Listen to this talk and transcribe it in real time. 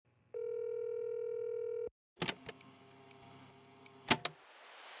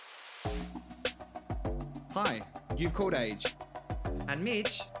Hi, you've called Age, And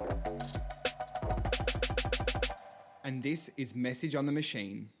Mitch. and this is Message on the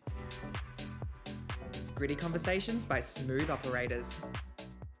Machine. Gritty conversations by smooth operators.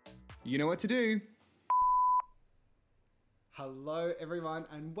 You know what to do. Hello, everyone,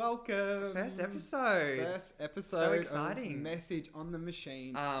 and welcome. First episode. First episode So exciting. of Message on the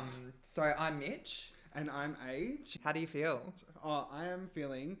Machine. So I'm Mitch. And I'm Age. How do you feel? Oh, I am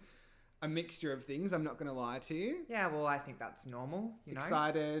feeling a mixture of things, I'm not going to lie to you. Yeah, well, I think that's normal, you know?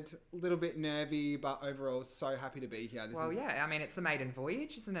 Excited, a little bit nervy, but overall so happy to be here. Yeah, I mean, it's the maiden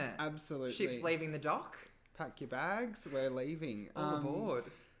voyage, isn't it? Absolutely. Ship's leaving the dock. Pack your bags, we're leaving. All aboard.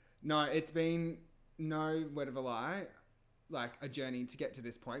 No, it's been no word of a lie, like a journey to get to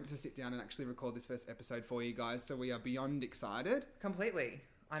this point, to sit down and actually record this first episode for you guys. So we are beyond excited. Completely.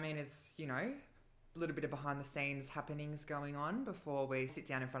 I mean, it's, you know, a little bit of behind the scenes happenings going on before we sit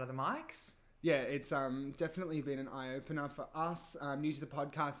down in front of the mics. Yeah, it's definitely been an eye-opener for us, new to the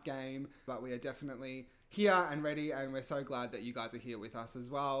podcast game, but we are definitely here and ready, and we're so glad that you guys are here with us as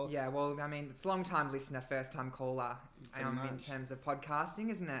well. Yeah, well, I mean, it's long-time listener, first-time caller in much. terms of podcasting,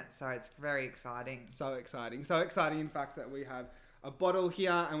 isn't it? So it's very exciting. So exciting. So exciting, in fact, that we have a bottle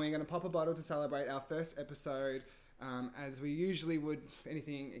here, and we're going to pop a bottle to celebrate our first episode. As we usually would,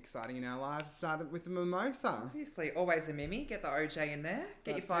 anything exciting in our lives started with a mimosa. Obviously, always a Mimi. Get the OJ in there.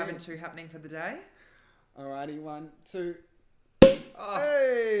 Get your That's 5 it. and 2 happening for the day. Alrighty, 1, 2. Oh,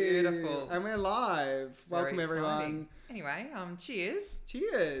 Hey! beautiful. And we're live. Very Welcome, everyone. exciting. Anyway, cheers.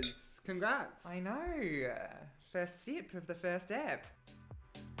 Cheers. Congrats. I know. First sip of the first ep.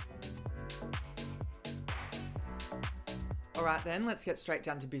 All right, then, let's get straight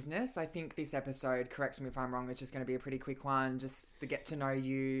down to business. I think this episode, correct me if I'm wrong, it's just going to be a pretty quick one. Just the get to know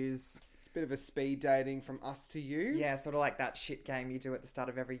yous. It's a bit of a speed dating from us to you. Yeah, sort of like that shit game you do at the start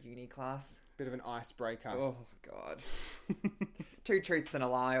of every uni class. Bit of an icebreaker. Oh, God. 2 truths and a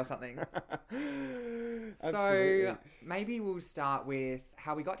lie or something. So Absolutely. maybe we'll start with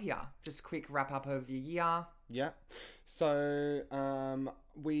how we got here. Just a quick wrap up of your year. Yeah. So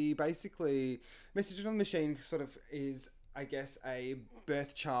we basically, Message on the Machine sort of is, I guess, a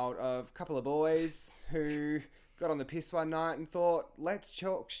birth child of a couple of boys who got on the piss one night and thought, let's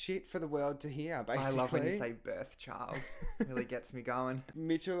talk shit for the world to hear, basically. I love when you say birth child. It really gets me going.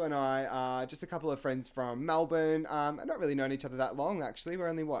 Mitchell and I are just a couple of friends from Melbourne. I've not really known each other that long, actually. We're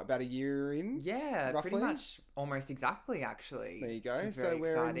only, about a year in? Yeah, roughly? pretty much almost exactly, actually. There you go. Which is So very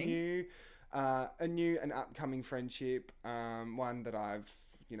we're exciting. a new and upcoming friendship, one that I've,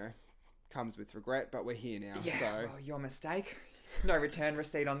 comes with regret, but we're here now. Yeah, So well, your mistake. No return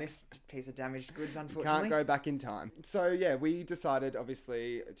receipt on this piece of damaged goods, can't unfortunately. go back in time. So yeah, we decided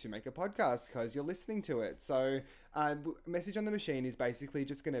obviously to make a podcast because you're listening to it. So Message on the Machine is basically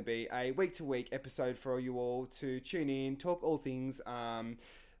just going to be a week-to-week episode for you all to tune in, talk all things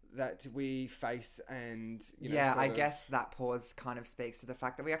that we face, and Yeah, sort I of- guess that pause kind of speaks to the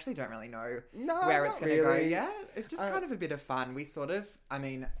fact that we actually don't really know No, where it's not going to go really. yet. It's just kind of a bit of fun. We sort of,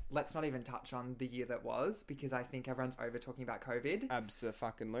 let's not even touch on the year that was, because I think everyone's over talking about COVID.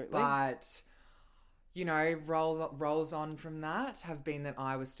 Absolutely. But, rolls on from that have been that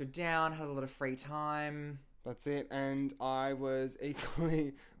I was stood down, had a lot of free time. That's it. And I was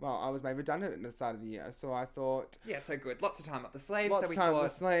equally, I was made redundant at the start of the year. So I thought, Yeah, so good. Lots of time up the sleeve. lots so of we time on thought, the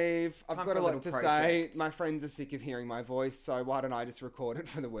sleeve. I've time got for a a lot little to say. project. My friends are sick of hearing my voice. So why don't I just record it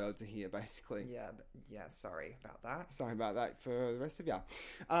for the world to hear, basically. yeah, sorry about that. Sorry about that for the rest of you.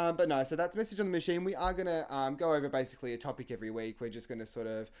 But no, so that's Message on the Machine. We are going to go over basically a topic every week. We're just going to sort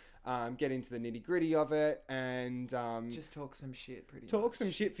of get into the nitty gritty of it and Just talk some shit pretty talk much.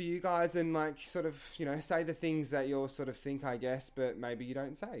 some shit for you guys and sort of, say the things that you'll sort of think, I guess, but maybe you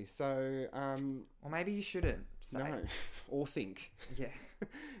don't say. So, Or maybe you shouldn't say. no, or think. Yeah.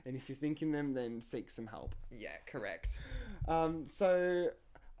 And if you're thinking them, then seek some help. Yeah, correct. So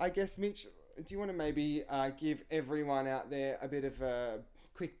I guess, Mitch, do you want to maybe give everyone out there a bit of a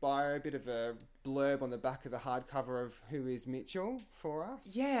quick bio, a bit of a blurb on the back of the hardcover of who is Mitchell for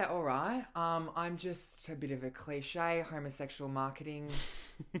us? Yeah, all right. I'm just a bit of a cliche homosexual marketing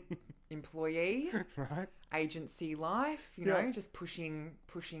employee, Right. agency life. Yeah. Just pushing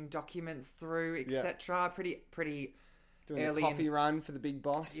documents through, Yeah. etc. Pretty. Doing Early a coffee run for the big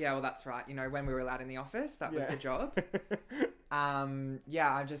boss. Yeah, well, that's right. When we were allowed in the office, that was Yeah. the job. I'm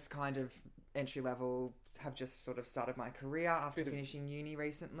just kind of entry level. Have just sort of started my career after finishing uni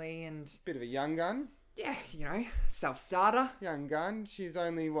recently, and Bit of a young gun. yeah, self starter. Young gun. She's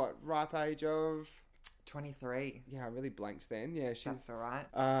only, ripe age of 23. Yeah, I really blanked then. Yeah, she's... That's all right.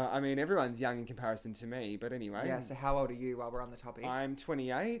 I mean, everyone's young in comparison to me, but anyway. Yeah, so how old are you while we're on the topic? I'm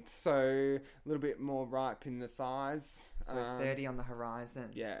 28, so a little bit more ripe in the thighs. So 30 on the horizon.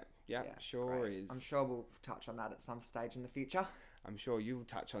 Yeah, sure great. is. I'm sure we'll touch on that at some stage in the future. I'm sure you'll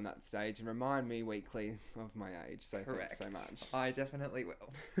touch on that stage and remind me weekly of my age, so Correct. Thanks so much. I definitely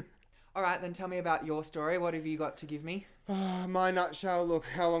will. All right, then tell me about your story. What have you got to give me? My nutshell, look,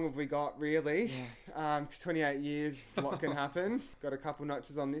 how long have we got, really? Yeah. 28 years, a lot can happen. Got a couple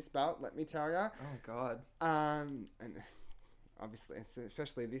notches on this belt, let me tell you. Oh, God. And obviously,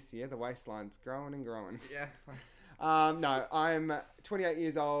 especially this year, the waistline's growing and growing. Yeah. No, I'm 28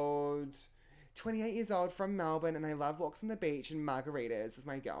 years old. 28 years old from Melbourne, and I love walks on the beach and margaritas with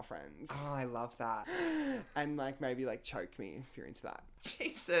my girlfriends. Oh, I love that. And maybe choke me if you're into that.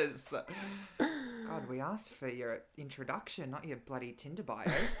 Jesus. God, we asked for your introduction, not your bloody Tinder bio.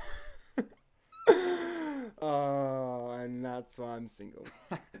 Oh, and that's why I'm single.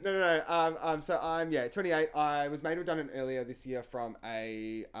 No. So I'm 28. I was made redundant earlier this year from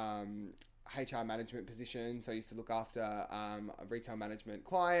a HR management position. So I used to look after retail management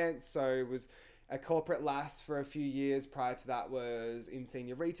clients. So it was a corporate lass for a few years. Prior to that was in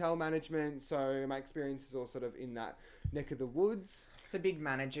senior retail management. So my experience is all sort of in that neck of the woods. It's a big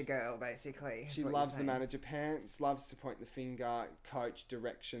manager girl, basically. She loves the manager pants, loves to point the finger, coach,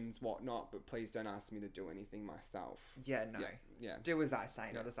 directions, whatnot, but please don't ask me to do anything myself. Yeah, no. Yeah. Do as I say,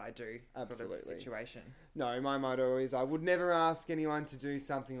 not as I do. Absolutely. Sort of situation. No, my motto is I would never ask anyone to do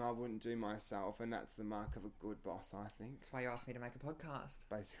something I wouldn't do myself, and that's the mark of a good boss, I think. That's why you asked me to make a podcast.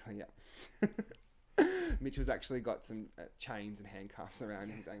 Basically, yeah. Mitchell's actually got some chains and handcuffs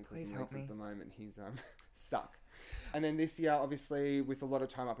around his ankles and legs at the moment. He's stuck. And then this year, obviously, with a lot of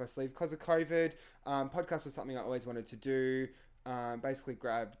time up our sleeve because of COVID, podcast was something I always wanted to do. Basically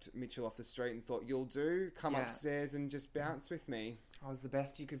grabbed Mitchell off the street and thought, you'll do. Come upstairs and just bounce with me. I was the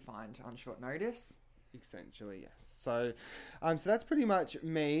best you could find on short notice. Essentially, yes. So that's pretty much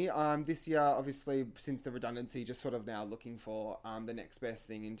me. This year, obviously, since the redundancy, just sort of now looking for the next best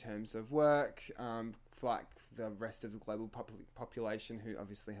thing in terms of work, like the rest of the global population who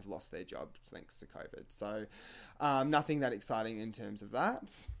obviously have lost their jobs thanks to COVID. So nothing that exciting in terms of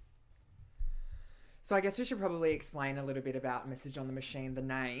that. So I guess we should probably explain a little bit about Message on the Machine, the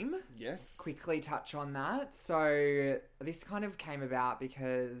name. Yes. Quickly touch on that. So this kind of came about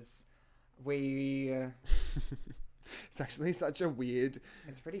because we... It's actually such a weird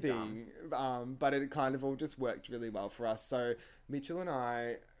it's pretty thing, but it kind of all just worked really well for us. So Mitchell and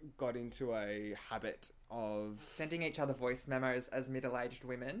I got into a habit of... sending each other voice memos as middle-aged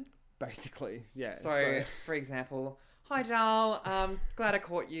women. Basically, yeah. So for example, hi Dal, glad I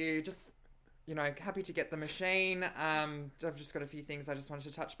caught you, just... happy to get the machine. I've just got a few things I just wanted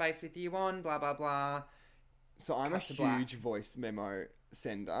to touch base with you on, blah, blah, blah. So I'm a huge voice memo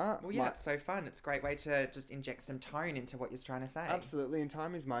sender. Well, yeah, it's so fun. It's a great way to just inject some tone into what you're trying to say. Absolutely, and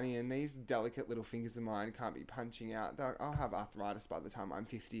time is money, and these delicate little fingers of mine can't be punching out. I'll have arthritis by the time I'm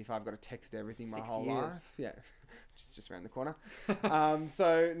 50 if I've got to text everything my whole life. Yeah, which is just around the corner.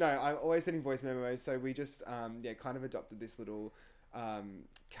 So, no, I'm always sending voice memos, so we just, kind of adopted this little...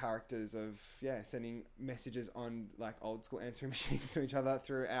 characters of sending messages on old school answering machines to each other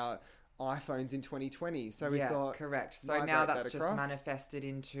through our iPhones in 2020. So we thought, correct. So now that's just manifested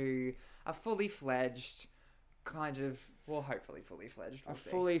into a fully fledged kind of, well, hopefully fully fledged. We'll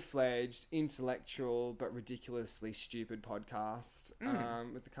see. Fully fledged, intellectual but ridiculously stupid podcast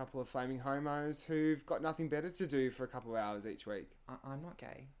with a couple of flaming homos who've got nothing better to do for a couple of hours each week. I'm not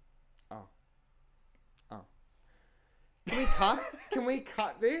gay. Oh. Can we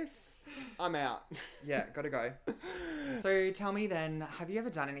cut this? I'm out. Yeah, gotta go. So tell me then, have you ever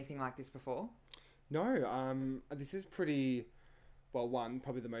done anything like this before? No, this is probably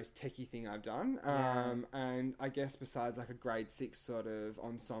the most techie thing I've done. And I guess besides a grade 6 sort of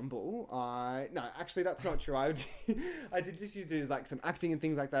ensemble, no, actually that's not true. I did just used to do some acting and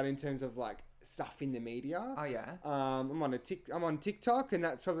things like that in terms of stuff in the media. Oh yeah. I'm on TikTok, and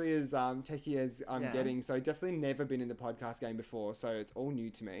that's probably as techie as I'm getting. So definitely never been in the podcast game before. So it's all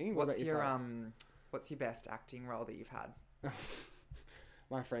new to me. What's your best acting role that you've had?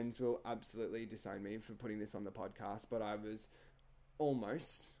 My friends will absolutely disown me for putting this on the podcast, but I was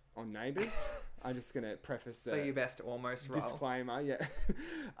almost on Neighbours. I'm just going to preface the... So your best almost role. Disclaimer, yeah.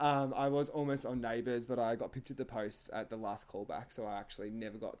 I was almost on Neighbours, but I got pipped at the post at the last callback, so I actually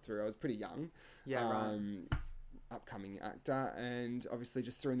never got through. I was pretty young. Yeah, right. Upcoming actor, and obviously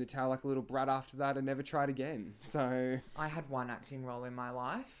just threw in the towel like a little brat after that and never tried again. So... I had one acting role in my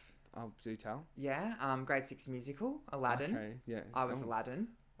life. I'll do tell. Yeah, grade 6 musical, Aladdin. Okay, yeah. I was Aladdin,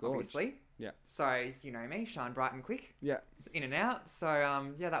 obviously. Yeah. So, you know me, shine bright and quick. Yeah. In and out. So,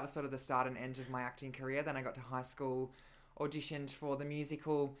 yeah, that was sort of the start and end of my acting career. Then I got to high school, auditioned for the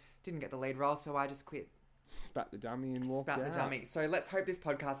musical, didn't get the lead role, so I just quit. Spat the dummy and walked Spat out. the dummy. So let's hope this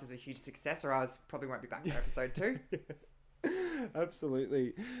podcast is a huge success, or I probably won't be back for episode 2.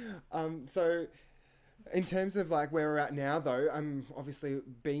 Absolutely. So in terms of like where we're at now though, obviously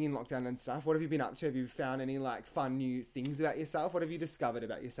being in lockdown and stuff, what have you been up to? Have you found any like fun new things about yourself? What have you discovered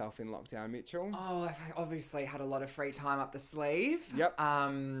about yourself in lockdown, Mitchell? Oh, I've obviously had a lot of free time up the sleeve. Yep.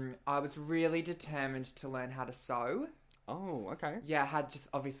 I was really determined to learn how to sew. Oh, okay. Yeah, I had just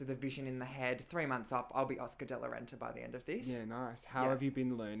obviously the vision in the head. 3 months off, I'll be Oscar de la Renta by the end of this. Yeah, nice. How have you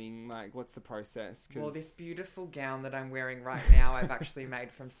been learning? Like, what's the process? Well, this beautiful gown that I'm wearing right now, I've actually made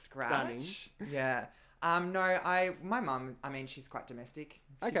from scratch. Stunning. Yeah. My mum, I mean, she's quite domestic.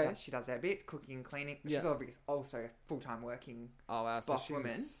 She does her bit, cooking and cleaning. Yeah. She's obviously also a full-time working wow, so boss she's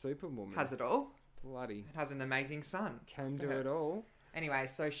woman. a superwoman. Has it all. Bloody. And has an amazing son. Can do it all. Anyway,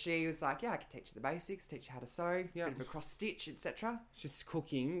 so she was like, yeah, I can teach you the basics, teach you how to sew, Yeah. bit of a cross stitch, etc. She's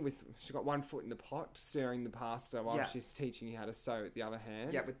cooking she's got one foot in the pot, stirring the pasta while she's teaching you how to sew with the other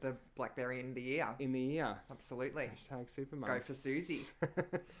hand. Yeah, with the blackberry in the ear. In the ear. Absolutely. Hashtag supermum. Go for Susie.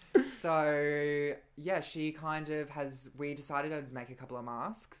 So, yeah, we decided I'd make a couple of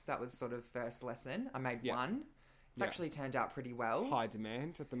masks. That was sort of first lesson. I made one. It's actually turned out pretty well. High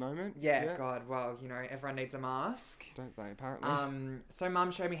demand at the moment. Yeah, God, well, you know, everyone needs a mask. Don't they, apparently? So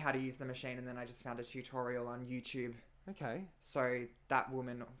Mum showed me how to use the machine, and then I just found a tutorial on YouTube. Okay. So that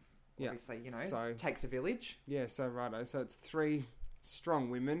woman, obviously, you know, takes a village. Yeah, so righto. So it's 3 strong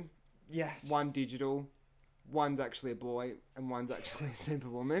women. Yeah. 1 digital. One's actually a boy and one's actually a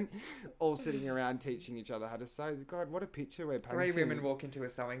superwoman, all sitting around teaching each other how to sew. God, what a picture we're painting. 3 women walk into a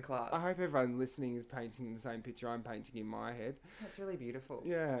sewing class. I hope everyone listening is painting the same picture I'm painting in my head. That's really beautiful.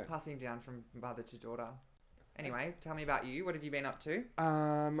 Yeah. Passing down from mother to daughter. Anyway, tell me about you. What have you been up to?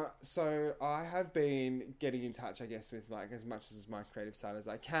 So I have been getting in touch, I guess, with like as much as my creative side as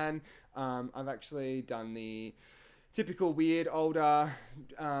I can. I've actually done the typical weird older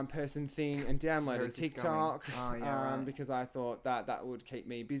person thing and downloaded TikTok because I thought that would keep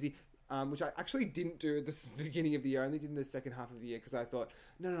me busy, which I actually didn't do at the beginning of the year. I only did in the second half of the year because I thought,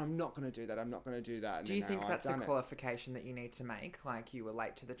 no, I'm not going to do that. I'm not going to do that. And do you think that's a qualification that you need to make? Like you were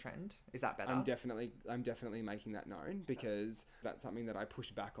late to the trend? Is that better? I'm definitely making that known because that's something that I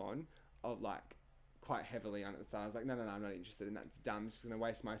pushed back on, quite heavily on at the start. I was like, no, I'm not interested in that. It's dumb. It's going to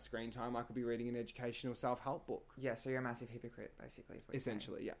waste my screen time. I could be reading an educational self-help book. Yeah, so you're a massive hypocrite, basically. Is what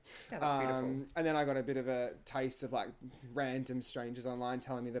essentially, yeah. Yeah, that's beautiful. And then I got a bit of a taste of like random strangers online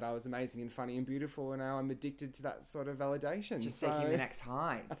telling me that I was amazing and funny and beautiful, and now I'm addicted to that sort of validation. Just seeking the next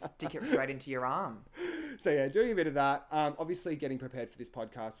high. Stick it straight into your arm. So yeah, doing a bit of that. Obviously, getting prepared for this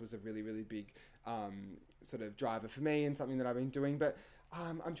podcast was a really, really big sort of driver for me and something that I've been doing, but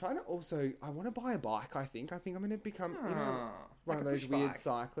I'm trying to also, I want to buy a bike, I think. I'm going to become, one of those weird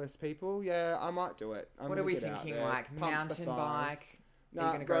cyclist people. Yeah, I might do it. What are we thinking, like mountain bike?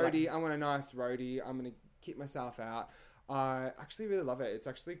 Nah, roadie. I want a nice roadie. I'm going to keep myself out. I actually really love it. It's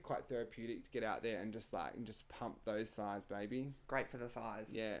actually quite therapeutic to get out there and just pump those thighs, baby. Great for the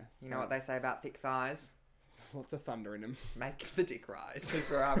thighs. Yeah. You know what they say about thick thighs? Lots of thunder in them. Make the dick rise. Is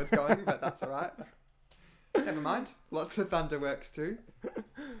where I was going, but that's all right. Never mind. Lots of thunder works too.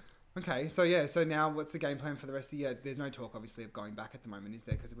 Okay, so now what's the game plan for the rest of the year? There's no talk, obviously, of going back at the moment, is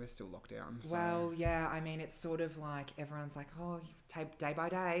there? Because we're still locked down. So. Well, yeah, I mean, it's sort of like everyone's like, oh, day by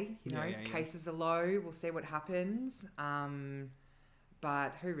day, you know, cases are low, we'll see what happens. But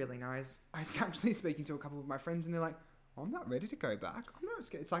who really knows? I was actually speaking to a couple of my friends and they're like, I'm not ready to go back. I'm not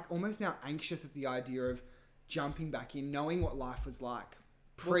scared. It's like almost now anxious at the idea of jumping back in, knowing what life was like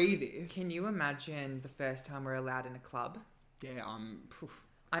this. Can you imagine the first time we're allowed in a club? Yeah,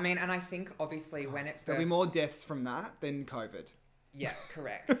 I mean, and I think obviously when it first... There'll be more deaths from that than COVID. Yeah,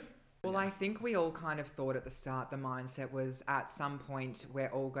 correct. Well, I think we all kind of thought at the start the mindset was at some point we're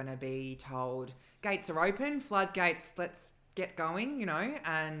all going to be told gates are open, floodgates, let's get going, you know,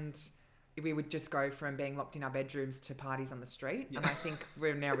 and we would just go from being locked in our bedrooms to parties on the street. Yeah. And I think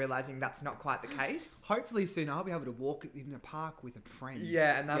we're now realising that's not quite the case. Hopefully soon I'll be able to walk in a park with a friend.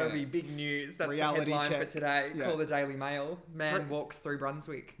 Yeah, and that'll be big news. That's reality the headline for today. Yeah. Call the Daily Mail. Man walks through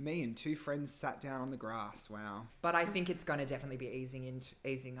Brunswick. Me and 2 friends sat down on the grass. Wow. But I think it's going to definitely be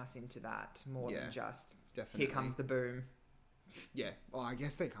easing us into that more than just definitely. Here comes the boom. Yeah. Well, I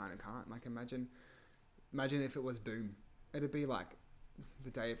guess they kind of can't. Like imagine if it was boom. It'd be like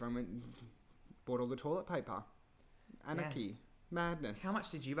the day everyone went and bought all the toilet paper. Anarchy. Madness. How much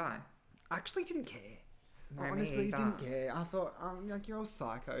did you buy? I actually didn't care. No, I me honestly either. didn't care. I thought, like, you're all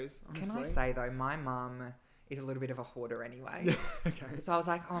psychos, honestly. Can I say though, my mum is a little bit of a hoarder anyway. Okay. So I was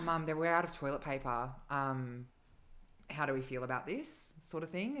like, oh mum, we're out of toilet paper. How do we feel about this sort of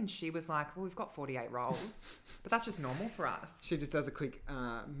thing? And she was like, well, we've got 48 rolls, but that's just normal for us. She just does a quick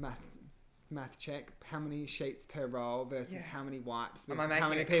math check. How many sheets per roll versus how many wipes Am I versus how making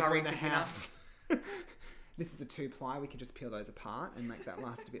many a people curry in the for dinner? house. This is a 2-ply. We could just peel those apart and make that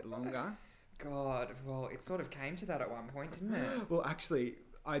last a bit longer. God, well, it sort of came to that at one point, didn't it? Well, actually,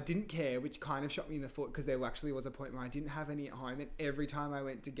 I didn't care, which kind of shot me in the foot because there actually was a point where I didn't have any at home, and every time I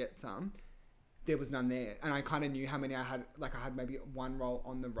went to get some, there was none there. And I kind of knew how many I had. Like, I had maybe one roll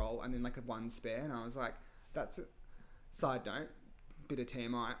on the roll and then like a one spare, and I was like, that's a side note. Bit of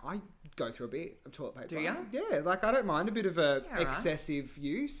TMI. I go through a bit of toilet paper. Do ya? Yeah, like I don't mind a bit of a Yeah, right. excessive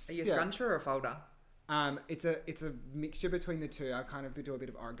use. Are you a scruncher or a folder? It's a mixture between the two. I kind of do a bit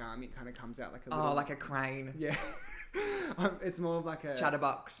of origami. It kind of comes out like a Oh, little, like a crane. yeah. It's more of like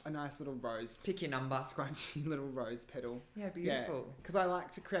Chatterbox. a nice little rose, Pick your number. scrunchy little rose petal. Yeah, beautiful. Because I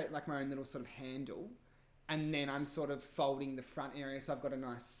like to create like my own little sort of handle, and then I'm sort of folding the front area so I've got a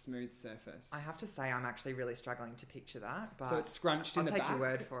nice smooth surface. I have to say, I'm actually really struggling to picture that. But So it's scrunched I'll in the take back. your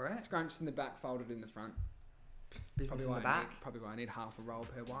word for it. Scrunched in the back, folded in the front. Business in the back. Probably why I need half a roll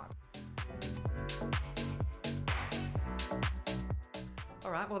per wipe.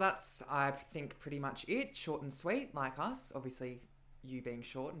 All right, well, that's, I think, pretty much it. Short and sweet, like us. Obviously, you being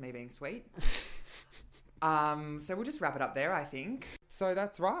short and me being sweet. So we'll just wrap it up there, I think. So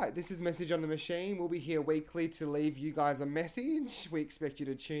that's right. This is Message on the Machine. We'll be here weekly to leave you guys a message. We expect you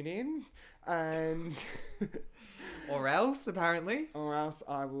to tune in, and Or else, apparently. or else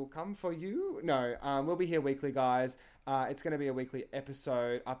I will come for you. No, we'll be here weekly, guys. It's going to be a weekly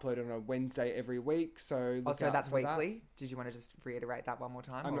episode uploaded on a Wednesday every week. So look So out that's for that. weekly. Did you want to just reiterate that one more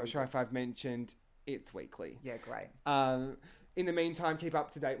time? I'm or- not sure if I've mentioned it's weekly. Yeah, great. In the meantime, keep up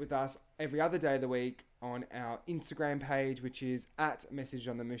to date with us every other day of the week on our Instagram page, which is at Message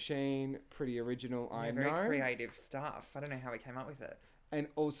on the Machine. Pretty original, I Yeah, know. very creative stuff. I don't know how we came up with it. And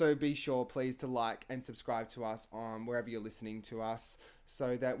also be sure, please, to like and subscribe to us on wherever you're listening to us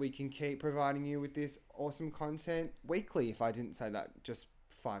so that we can keep providing you with this awesome content weekly. If I didn't say that just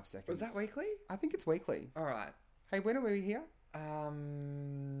 5 seconds. Was that weekly? I think it's weekly. All right. Hey, when are we here? Oh,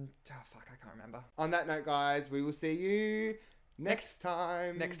 fuck, I can't remember. On that note, guys, we will see you next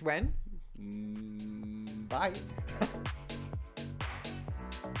time. Next when? Bye.